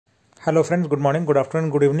Hello friends, good morning, good afternoon,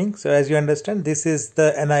 good evening. So as you understand, this is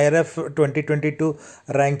the NIRF 2022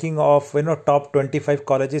 ranking of top 25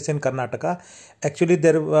 colleges in Karnataka. Actually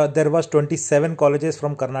there was 27 colleges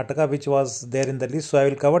from Karnataka which was there in the list. So I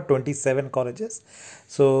will cover 27 colleges.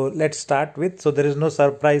 So let's start with, so there is no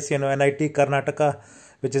surprise, NIT Karnataka,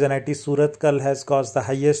 which is NIT Surathkal, has got the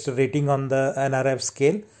highest rating on the NRF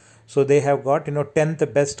scale. So they have got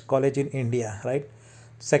 10th best college in India, right?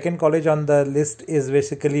 Second college on the list is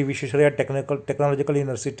basically Vishweshwaraya Technological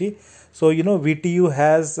University. So VTU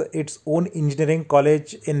has its own engineering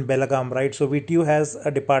college in Belgaum, right? So VTU has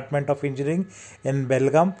a department of engineering in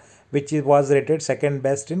Belgaum, which was rated second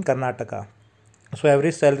best in Karnataka. So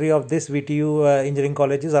average salary of this VTU engineering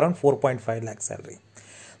college is around 4.5 lakh salary.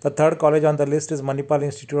 The third college on the list is Manipal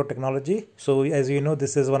Institute of Technology. So as you know,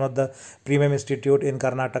 this is one of the premium institute in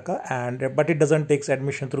Karnataka, but it doesn't take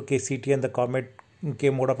admission through Kcet and the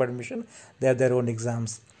COMEDK mode of admission. They have their own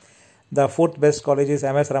exams. The fourth best college is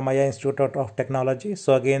Ramayana Institute of Technology.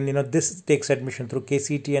 So again, this takes admission through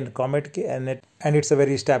Kcet and COMEDK, and it's a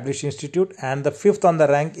very established institute. And the fifth on the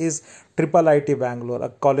rank is Triple IT Bangalore, a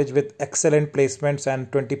college with excellent placements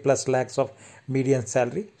and 20 plus lakhs of median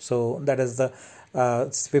salary. So that is the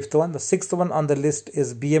fifth one. The sixth one on the list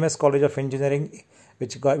is Bms College of Engineering,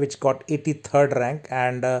 which got 83rd rank,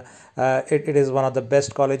 and it is one of the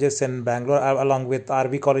best colleges in Bangalore, along with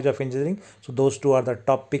RV College of Engineering. So those two are the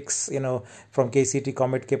top picks, from Kcet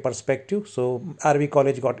COMEDK perspective. So RV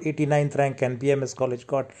College got 89th rank and BMS College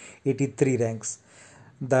got 83 ranks.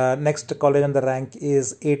 The next college on the rank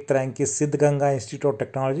is 8th rank is Siddhganga Institute of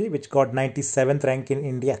Technology, which got 97th rank in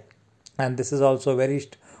India, and this is also very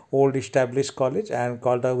old established college and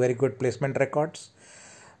called a very good placement records.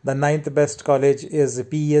 The ninth best college is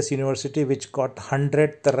PES University, which got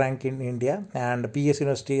 100th rank in India, and PES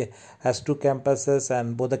University has two campuses,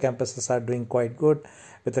 and both the campuses are doing quite good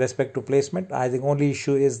with respect to placement. I think only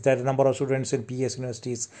issue is that the number of students in PES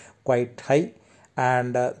University is quite high,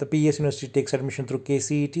 and the PES University takes admission through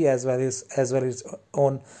Kcet as well as its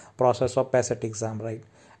own process of Kcet exam, right?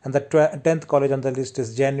 And the 10th college on the list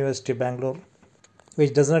is Jain University Bangalore,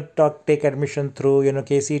 which does not take admission through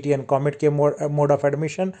Kcet and COMEDK mode of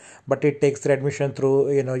admission, but it takes their admission through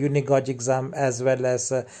Unigoj exam as well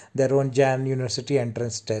as their own Jain University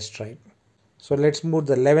entrance test, right? So let's move.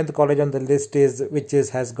 The 11th college on the list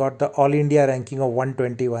has got the All India ranking of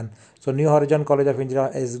 121. So New Horizon College of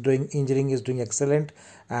Engineering is doing excellent,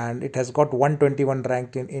 and it has got 121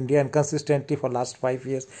 ranked in India, and consistently for last 5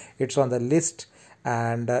 years it's on the list.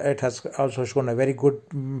 And it has also shown a very good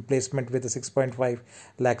placement with a 6.5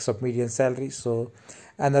 lakhs of median salary. So,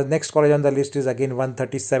 and the next college on the list is again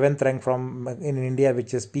 137th rank in India,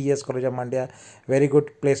 which is PS College of Mandya. Very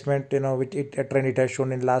good placement, which a trend it has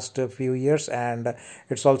shown in last few years, and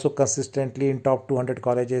it's also consistently in top 200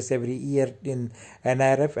 colleges every year in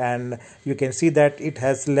NIRF. And you can see that it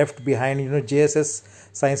has left behind JSS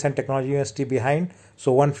Science and Technology University behind.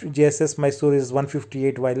 So JSS Mysore is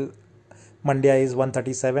 158 while Mandya is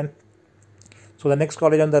 137. So the next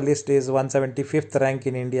college on the list is 175th rank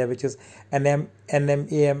in India, which is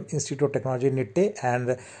NMAM Institute of Technology NITTE,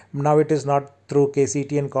 and now it is not through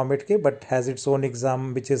Kcet and COMEDK but has its own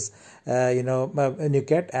exam, which is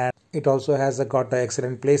NUCAT, and it also has got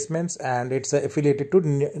excellent placements, and it's affiliated to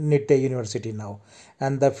NITTE University now.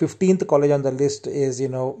 And the 15th college on the list is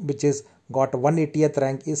which is got 180th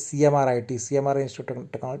rank is CMR Institute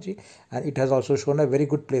of Technology, and it has also shown a very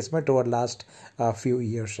good placement over last few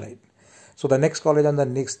years, right? So the next college on the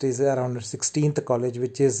next is around 16th college,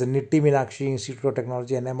 which is Nitti Meenakshi Institute of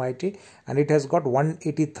Technology and MIT, and it has got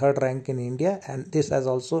 183rd rank in India, and this has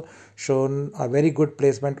also shown a very good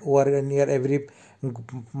placement over near every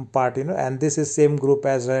part, and this is same group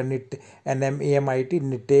as NIT, NMAMIT,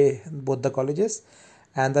 NITTE, both the colleges.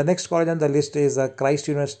 And the next college on the list is Christ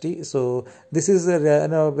University. So this is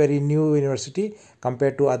a very new university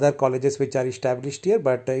compared to other colleges which are established here,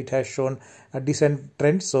 but it has shown a decent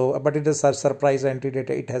trend. So, but it is a surprise entry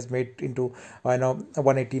data. It has made into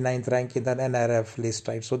 189th rank in the NRF list,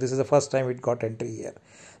 right? So this is the first time it got entry here.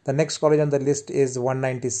 The next college on the list is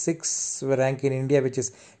 196 rank in India, which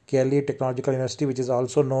is Kerala Technological University, which is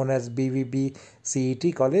also known as BVB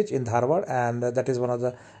CET College in Dharwad, and that is one of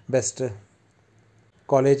the best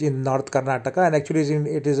college in North Karnataka, and actually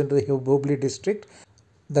it is into the Hubli district.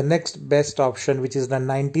 The next best option, which is the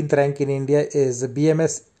 19th rank in India, is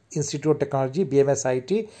BMS Institute of Technology, BMS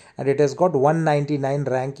IT, and it has got 199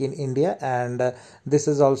 rank in India, and this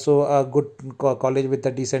is also a good college with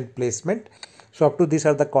a decent placement. So up to these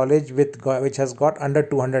are the college which has got under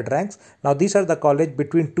 200 ranks. Now these are the college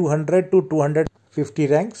between 200 to 200 50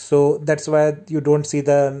 ranks, so that's why you don't see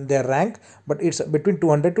their rank, but it's between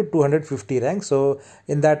 200 to 250 ranks. So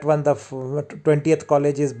in that one, the 20th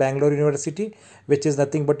college is Bangalore University, which is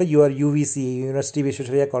nothing but your UVC, University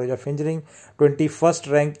Vishwasharya College of Engineering.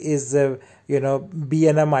 21st rank is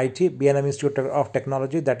BNM Institute of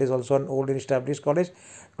Technology, that is also an old and established college.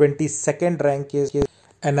 22nd rank is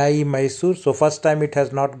NIE Mysore. So first time it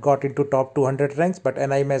has not got into top 200 ranks, but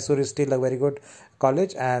NIE Mysore is still a very good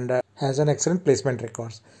college and has an excellent placement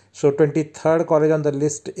records. So 23rd college on the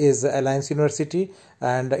list is Alliance University,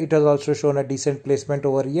 and it has also shown a decent placement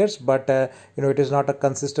over years, but it is not a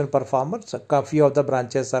consistent performer. So a few of the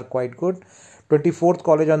branches are quite good. 24th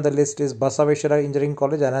college on the list is Bhasavashara Engineering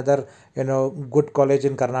College, another good college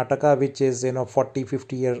in Karnataka, which is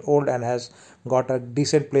 40-50 years old and has got a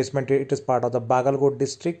decent placement. It is part of the Bangalore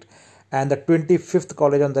district. And the 25th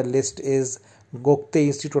college on the list is govt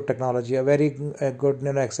Institute of Technology, a very good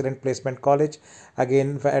excellent placement college,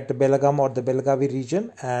 again at Belgaum or the Belgavi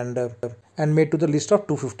region, and made to the list of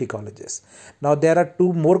 250 colleges. Now there are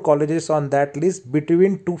two more colleges on that list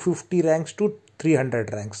between 250 ranks to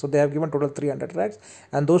 300 ranks. So they have given total 300 ranks,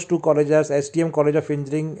 and those two colleges, SDM College of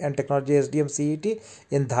Engineering and Technology, SDM CET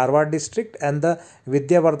in Dharwad district, and the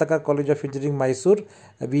Vidyavardhaka College of Engineering Mysore,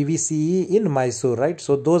 VVCE in Mysore, right?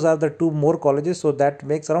 So those are the two more colleges. So that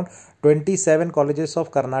makes around 27 colleges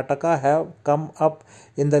of Karnataka have come up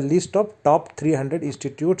in the list of top 300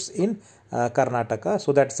 institutes in Karnataka.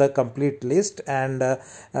 So that's a complete list, and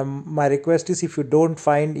my request is, if you don't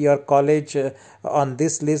find your college on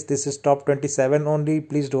this list, this is top 27 only,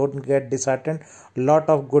 please don't get disheartened. Lot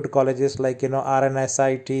of good colleges like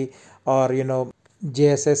RNSIT or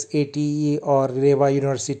JSS ATE or Reva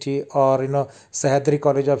University or Sahyadri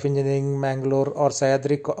College of Engineering Mangalore, or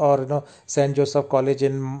Sahyadri or St. Joseph College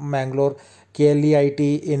in Mangalore,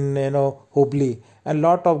 KLEIT in Hubli. A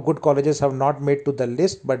lot of good colleges have not made to the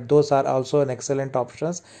list, but those are also an excellent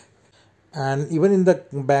options. And even in the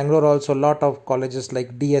Bangalore also, a lot of colleges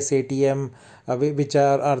like DSATM which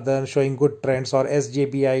are then showing good trends, or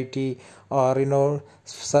SJBIT, or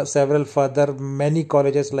several further many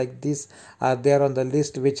colleges like this are there on the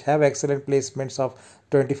list, which have excellent placements of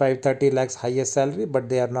 25-30 lakhs highest salary, but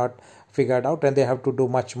they are not figured out and they have to do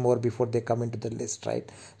much more before they come into the list,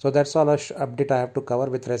 right? So that's all update I have to cover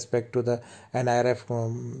with respect to the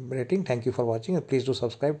NIRF rating. Thank you for watching, and please do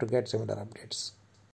subscribe to get similar updates.